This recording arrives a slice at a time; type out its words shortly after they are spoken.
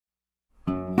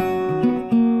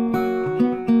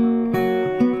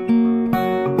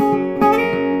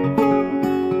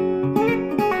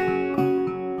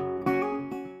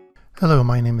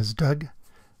my name is Doug.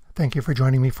 Thank you for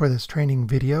joining me for this training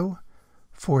video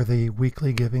for the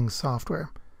weekly giving software.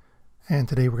 And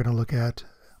today we're going to look at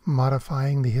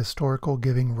modifying the historical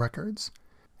giving records.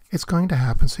 It's going to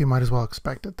happen, so you might as well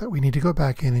expect it, that we need to go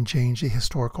back in and change the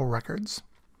historical records.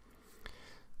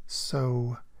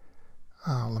 So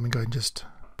let me go ahead and just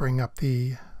bring up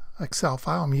the Excel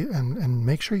file and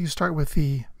make sure you start with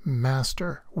the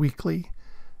master weekly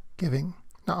giving.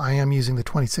 Now I am using the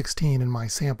 2016 in my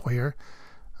sample here,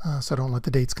 so don't let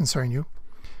the dates concern you.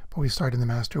 But we start in the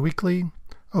master weekly,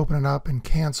 open it up and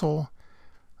cancel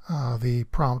the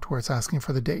prompt where it's asking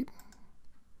for the date.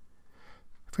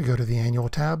 If we go to the annual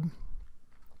tab,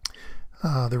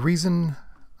 the reason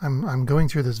I'm going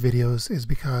through this videos is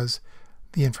because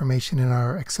the information in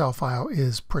our Excel file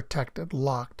is protected,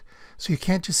 locked. So you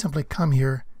can't just simply come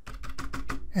here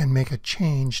and make a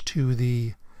change to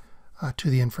the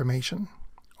information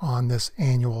on this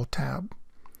annual tab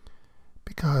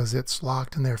because it's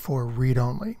locked and therefore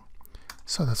read-only.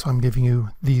 So that's why I'm giving you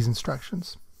these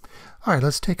instructions. All right,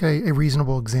 let's take a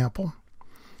reasonable example.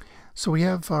 So we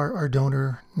have our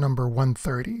donor number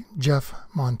 130, Jeff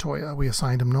Montoya. We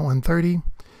assigned him 130,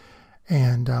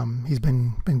 and he's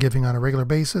been giving on a regular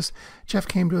basis. Jeff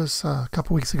came to us a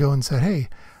couple weeks ago and said, hey,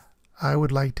 I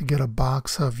would like to get a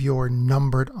box of your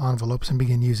numbered envelopes and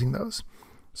begin using those.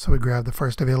 So we grabbed the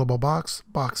first available box,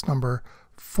 box number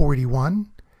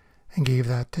 41, and gave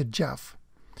that to Jeff.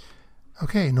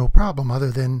 Okay, no problem, other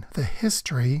than the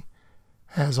history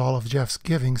has all of Jeff's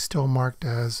giving still marked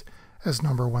as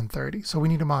number 130. So we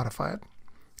need to modify it.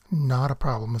 Not a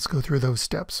problem. Let's go through those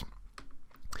steps.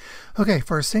 Okay,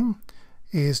 first thing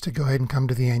is to go ahead and come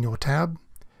to the annual tab,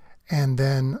 and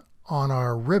then on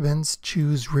our ribbons,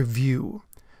 choose Review.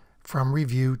 From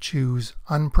Review, choose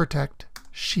Unprotect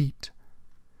Sheet.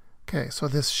 Okay, so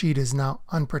this sheet is now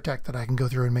unprotected. I can go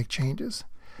through and make changes.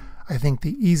 I think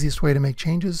the easiest way to make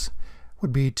changes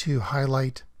would be to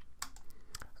highlight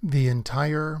the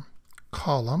entire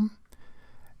column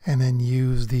and then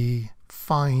use the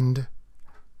Find,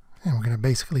 and we're going to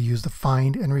basically use the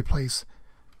Find and Replace.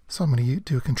 So I'm going to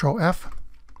do Control F,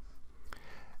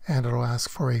 and it'll ask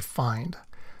for a find.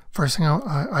 First thing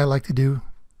I like to do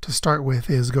to start with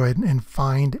is go ahead and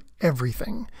find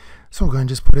everything. So we'll go ahead and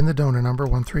just put in the donor number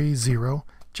 130,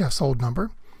 Jeff's old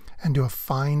number, and do a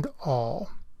find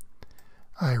all.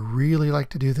 I really like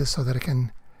to do this so that I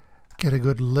can get a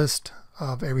good list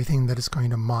of everything that it's going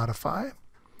to modify.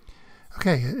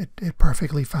 Okay, it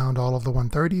perfectly found all of the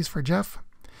 130s for Jeff,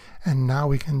 and now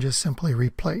we can just simply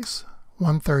replace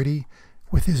 130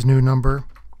 with his new number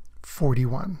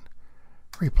 41.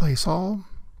 Replace all,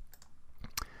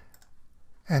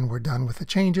 and we're done with the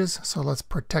changes. So let's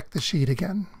protect the sheet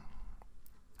again.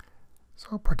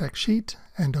 So protect sheet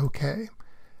and OK.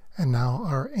 And now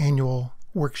our annual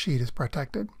worksheet is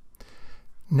protected.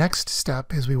 Next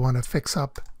step is we want to fix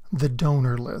up the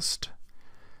donor list.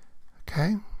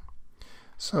 Okay,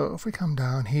 so if we come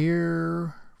down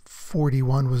here,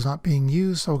 41 was not being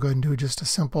used, so we'll go ahead and do just a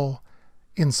simple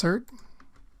insert.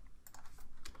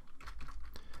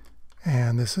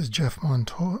 And this is Jeff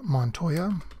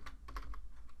Montoya.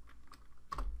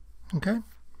 Okay,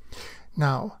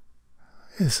 now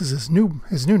this is his new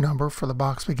number for the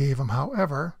box we gave him.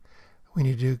 However, we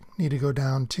need to go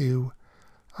down to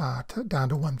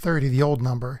 130, the old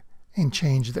number, and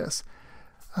change this.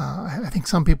 I think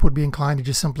some people would be inclined to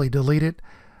just simply delete it.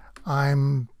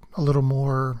 I'm a little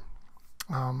more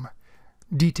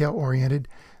detail oriented,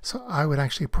 so I would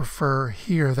actually prefer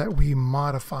here that we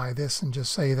modify this and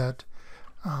just say that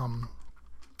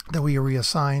that we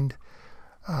reassigned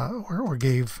or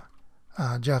gave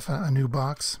Jeff a new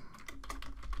box.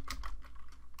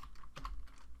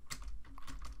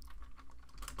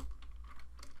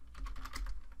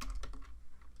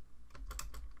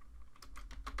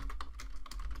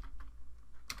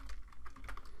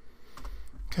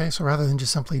 Okay, so rather than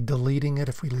just simply deleting it,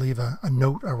 if we leave a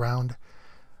note around,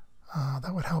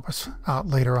 that would help us out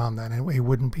later on then, and we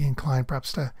wouldn't be inclined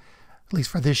perhaps to, at least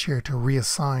for this year, to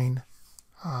reassign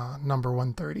number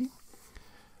 130.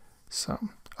 So,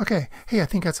 okay, hey, I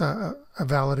think that's a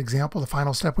valid example. The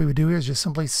final step we would do here is just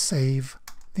simply save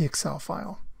the Excel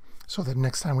file, so that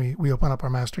next time we open up our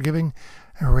master giving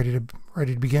and we're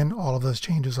ready to begin, all of those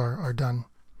changes are done.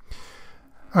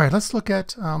 All right, let's look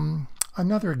at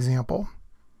another example.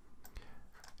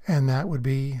 And that would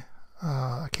be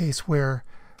a case where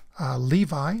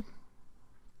Levi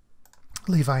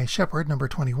Shepard, number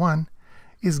 21,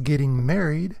 is getting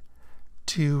married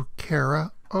to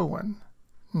Kara Owen,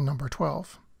 number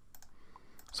 12.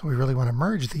 So we really want to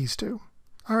merge these two.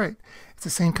 All right, it's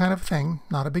the same kind of thing,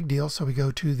 not a big deal. So we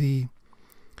go to the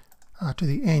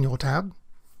annual tab,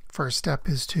 first step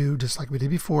is to, just like we did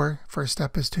before, first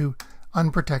step is to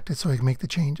unprotect it so we can make the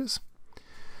changes.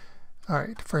 All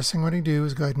right, first thing we're going to do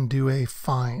is go ahead and do a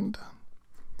find.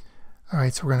 All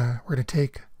right, so we're gonna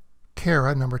take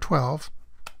Kara, number 12,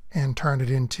 and turn it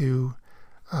into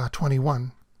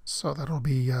 21. So that'll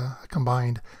be a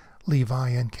combined Levi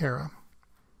and Kara.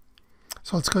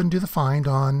 So let's go ahead and do the find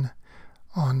on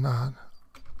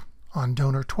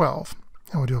donor 12,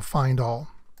 and we'll do a find all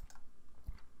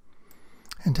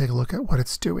and take a look at what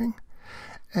it's doing.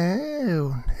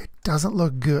 Oh, it doesn't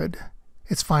look good.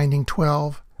 It's finding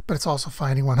 12, but it's also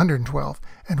finding 112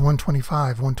 and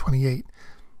 125, 128.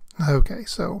 Okay,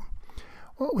 so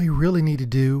what we really need to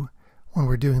do when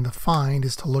we're doing the find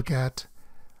is to look at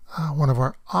one of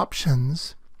our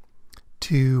options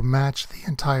to match the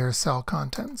entire cell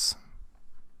contents.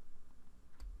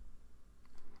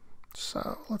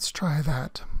 So let's try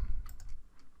that.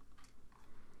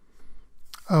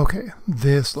 Okay,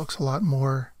 this looks a lot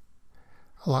more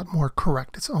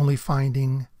correct. It's only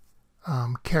finding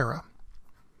Kara.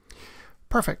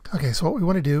 Perfect. Okay, so what we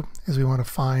want to do is we want to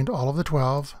find all of the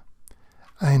 12,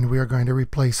 and we are going to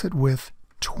replace it with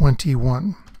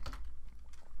 21.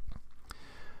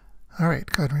 All right,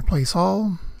 go ahead and replace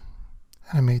all.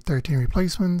 And I made 13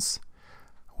 replacements.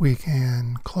 We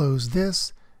can close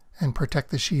this and protect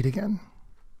the sheet again.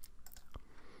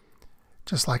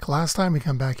 Just like last time, we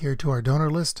come back here to our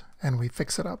donor list and we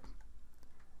fix it up.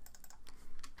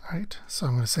 All right, so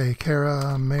I'm going to say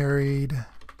Kara married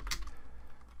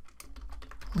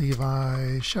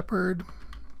Levi Shepard,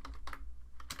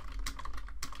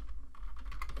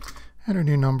 and her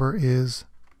new number is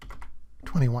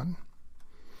 21.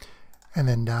 And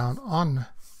then down on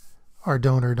our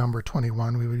donor number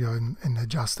 21, we would go and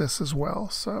adjust this as well.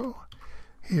 So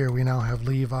here we now have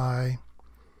Levi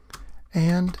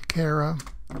and Kara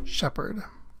Shepard.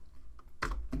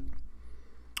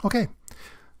 Okay,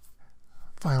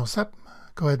 final step,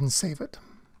 go ahead and save it.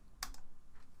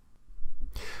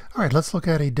 All right, let's look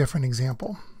at a different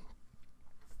example.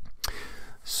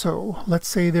 So let's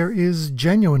say there is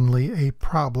genuinely a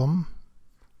problem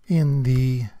in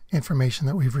the information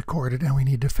that we've recorded and we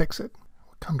need to fix it.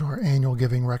 We'll come to our annual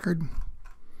giving record,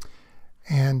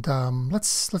 and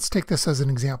let's take this as an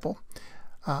example.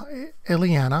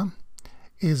 Eliana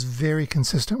is very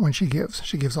consistent when she gives.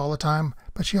 She gives all the time,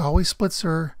 but she always splits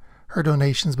her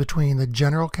donations between the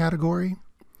general category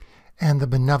and the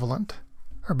benevolent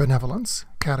or benevolence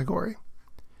category.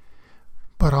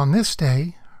 But on this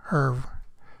day, her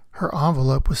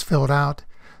envelope was filled out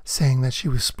saying that she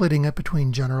was splitting it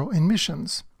between general and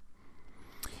missions.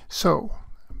 So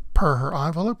per her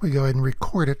envelope, we go ahead and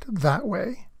record it that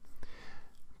way.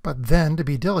 But then, to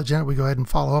be diligent, we go ahead and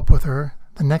follow up with her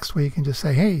the next week and just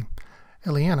say, hey,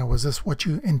 Eliana, was this what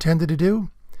you intended to do?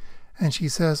 And she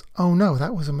says, oh no,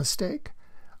 that was a mistake.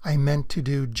 I meant to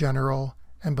do general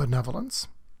and benevolence.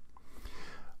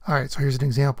 All right, so here's an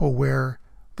example where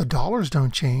the dollars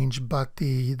don't change, but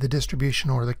the distribution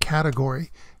or the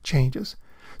category changes.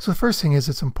 So the first thing is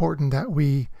it's important that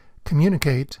we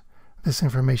communicate this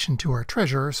information to our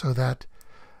treasurer so that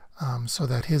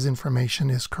his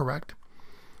information is correct.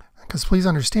 Because please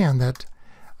understand that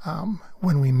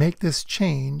when we make this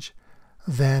change,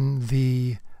 then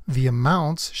the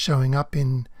amounts showing up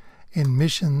in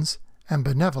missions and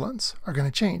benevolence are going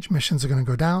to change. Missions are going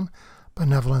to go down,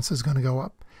 benevolence is going to go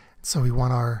up. So we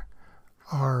want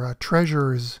our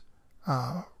treasurer's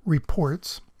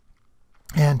reports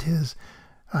and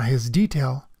his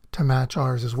detail to match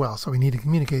ours as well. So we need to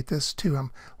communicate this to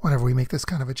him whenever we make this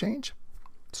kind of a change.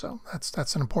 So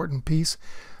that's an important piece.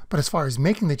 But as far as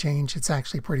making the change, it's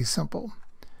actually pretty simple,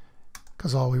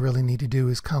 because all we really need to do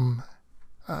is come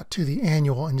to the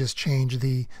annual and just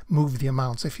move the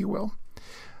amounts, if you will.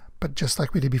 But just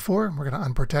like we did before, we're going to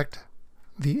unprotect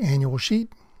the annual sheet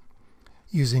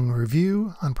using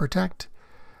review, unprotect,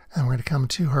 and we're going to come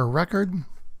to her record,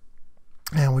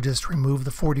 and we'll just remove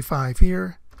the 45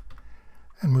 here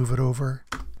and move it over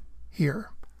here.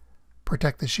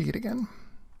 Protect the sheet again.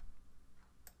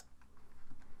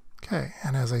 Okay,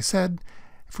 and as I said,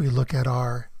 if we look at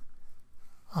our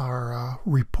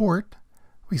report,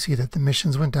 we see that the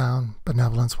missions went down,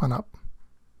 benevolence went up.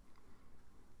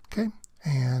 Okay,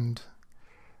 and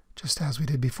just as we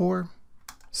did before,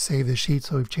 save the sheet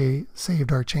so we've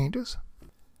saved our changes.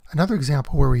 Another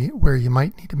example where you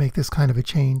might need to make this kind of a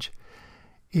change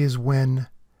is when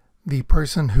the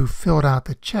person who filled out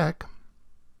the check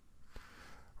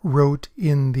wrote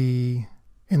in the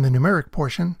numeric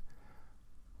portion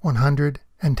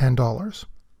 $110,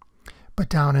 but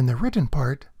down in the written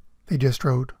part they just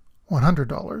wrote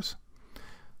 $100.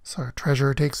 So our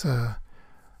treasurer takes a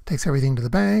takes everything to the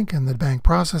bank, and the bank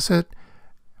processes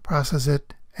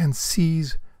it, and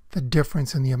sees the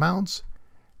difference in the amounts,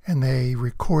 and they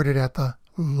record it at the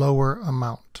lower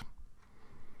amount.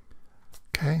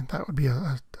 Okay, that would be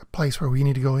a place where we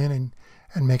need to go in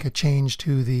and make a change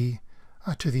to the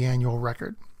annual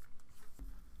record.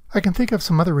 I can think of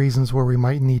some other reasons where we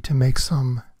might need to make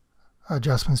some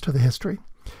adjustments to the history,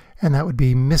 and that would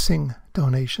be missing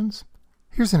donations.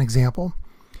 Here's an example.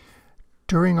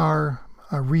 During our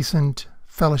recent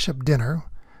fellowship dinner,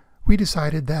 we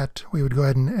decided that we would go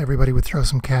ahead and everybody would throw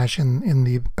some cash in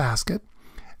the basket,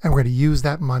 and we're going to use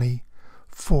that money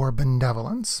for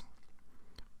benevolence.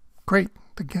 Great.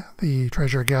 The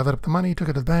treasurer gathered up the money, took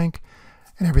it to the bank,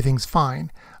 and everything's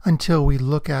fine until we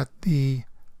look at the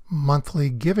monthly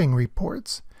giving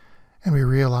reports, and we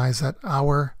realize that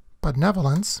our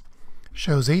benevolence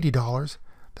shows $80.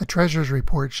 The treasurer's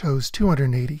report shows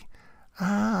 $280.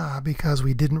 Because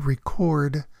we didn't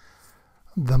record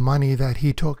the money that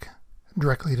he took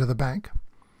directly to the bank.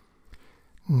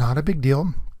 Not a big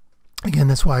deal. Again,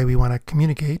 that's why we want to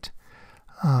communicate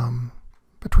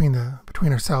between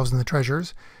ourselves and the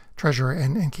treasurer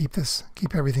and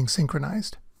keep everything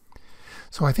synchronized.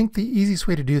 So I think the easiest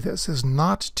way to do this is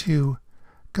not to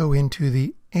go into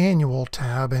the annual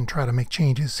tab and try to make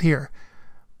changes here.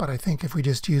 But I think if we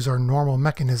just use our normal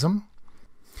mechanism.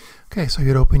 Okay, so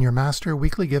you'd open your master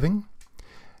weekly giving,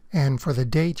 and for the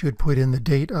date you would put in the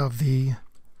date of the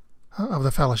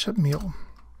fellowship meal.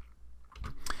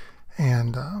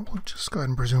 And we'll just go ahead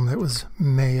and presume that it was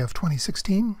May of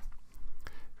 2016.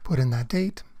 Put in that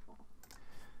date.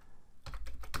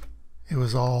 It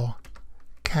was all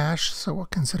cash, so we'll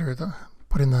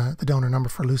put in the donor number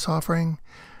for loose offering.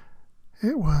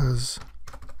 It was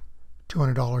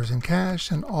 $200 in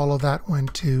cash, and all of that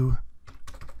went to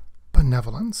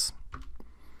benevolence.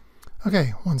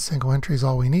 Okay, one single entry is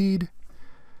all we need.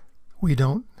 We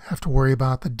don't have to worry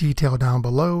about the detail down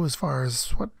below as far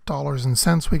as what dollars and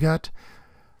cents we got,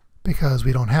 because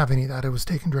we don't have any of that. It was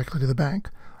taken directly to the bank.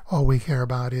 All we care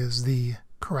about is the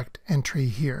correct entry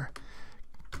here.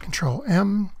 Control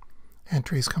M,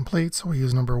 entry is complete, so we'll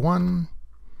use number 1.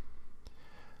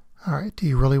 All right, do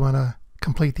you really want to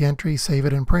complete the entry, save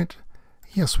it, and print?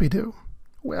 Yes, we do.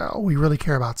 Well, we really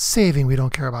care about saving, we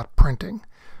don't care about printing.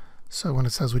 So when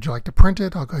it says, would you like to print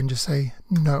it, I'll go ahead and just say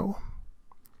no.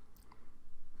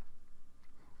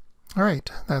 All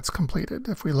right, that's completed.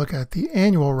 If we look at the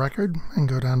annual record and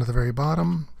go down to the very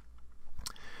bottom,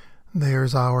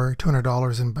 there's our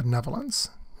 $200 in benevolence.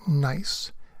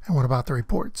 Nice. And what about the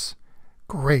reports?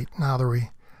 Great. Now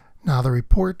the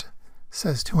report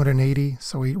says 280,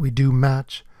 so we do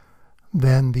match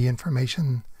then the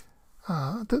information,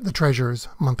 the treasurer's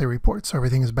monthly report. So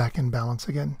everything is back in balance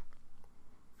again.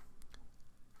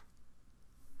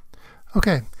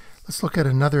 Okay, let's look at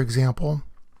another example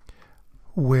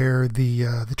where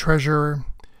the treasurer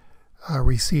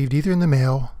received either in the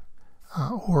mail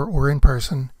or in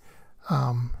person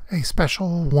a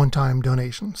special one-time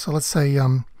donation. So let's say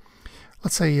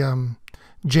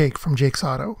Jake from Jake's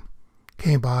Auto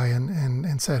came by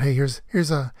and said, "Hey,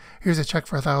 here's a check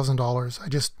for $1,000. I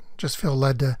just feel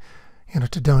led to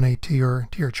to donate to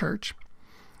your church."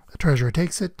 The treasurer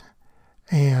takes it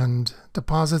and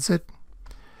deposits it.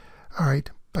 All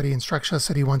right, but he instructs us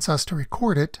that he wants us to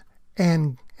record it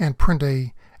and print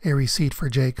a receipt for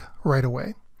Jake right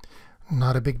away.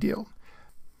 Not a big deal.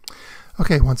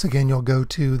 Okay, once again, you'll go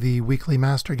to the weekly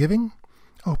master giving,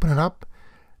 open it up,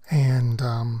 and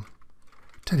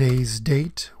today's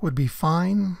date would be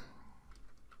fine.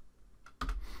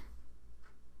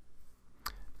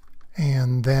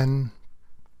 And then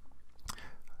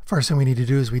first thing we need to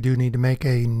do is we do need to make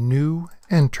a new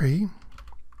entry,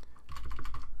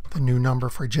 the new number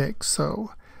for Jake.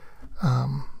 So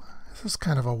this is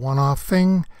kind of a one-off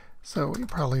thing, so we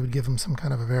probably would give him some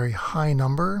kind of a very high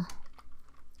number.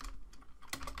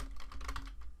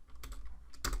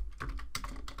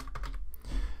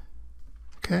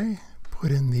 Okay,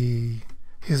 put in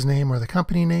his name or the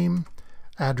company name,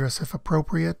 address if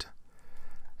appropriate,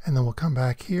 and then we'll come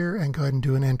back here and go ahead and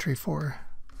do an entry for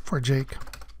Jake.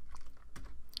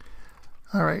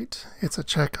 All right, it's a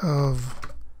check of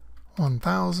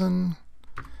 $1,000,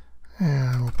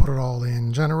 and we'll put it all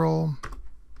in general,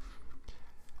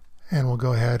 and we'll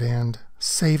go ahead and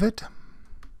save it.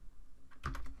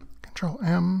 Control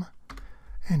M,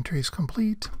 entry is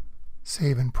complete,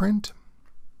 save and print.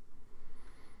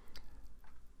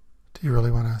 Do you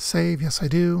really want to save? Yes, I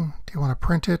do. Do you want to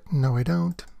print it? No, I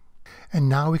don't. And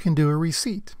now we can do a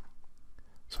receipt.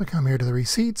 So we come here to the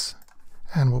receipts,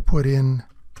 and we'll put in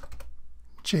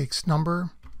Jake's number.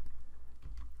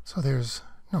 So there's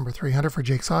number 300 for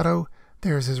Jake's Auto,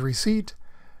 there's his receipt,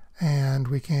 and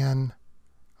we can,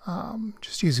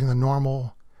 just using the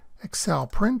normal Excel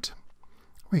print,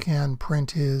 we can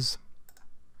print his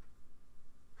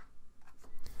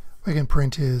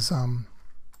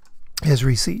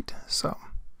receipt. So,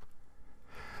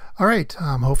 all right,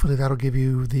 hopefully that'll give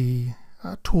you the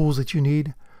tools that you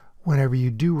need whenever you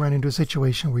do run into a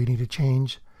situation where you need to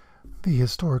change the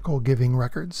historical giving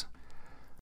records.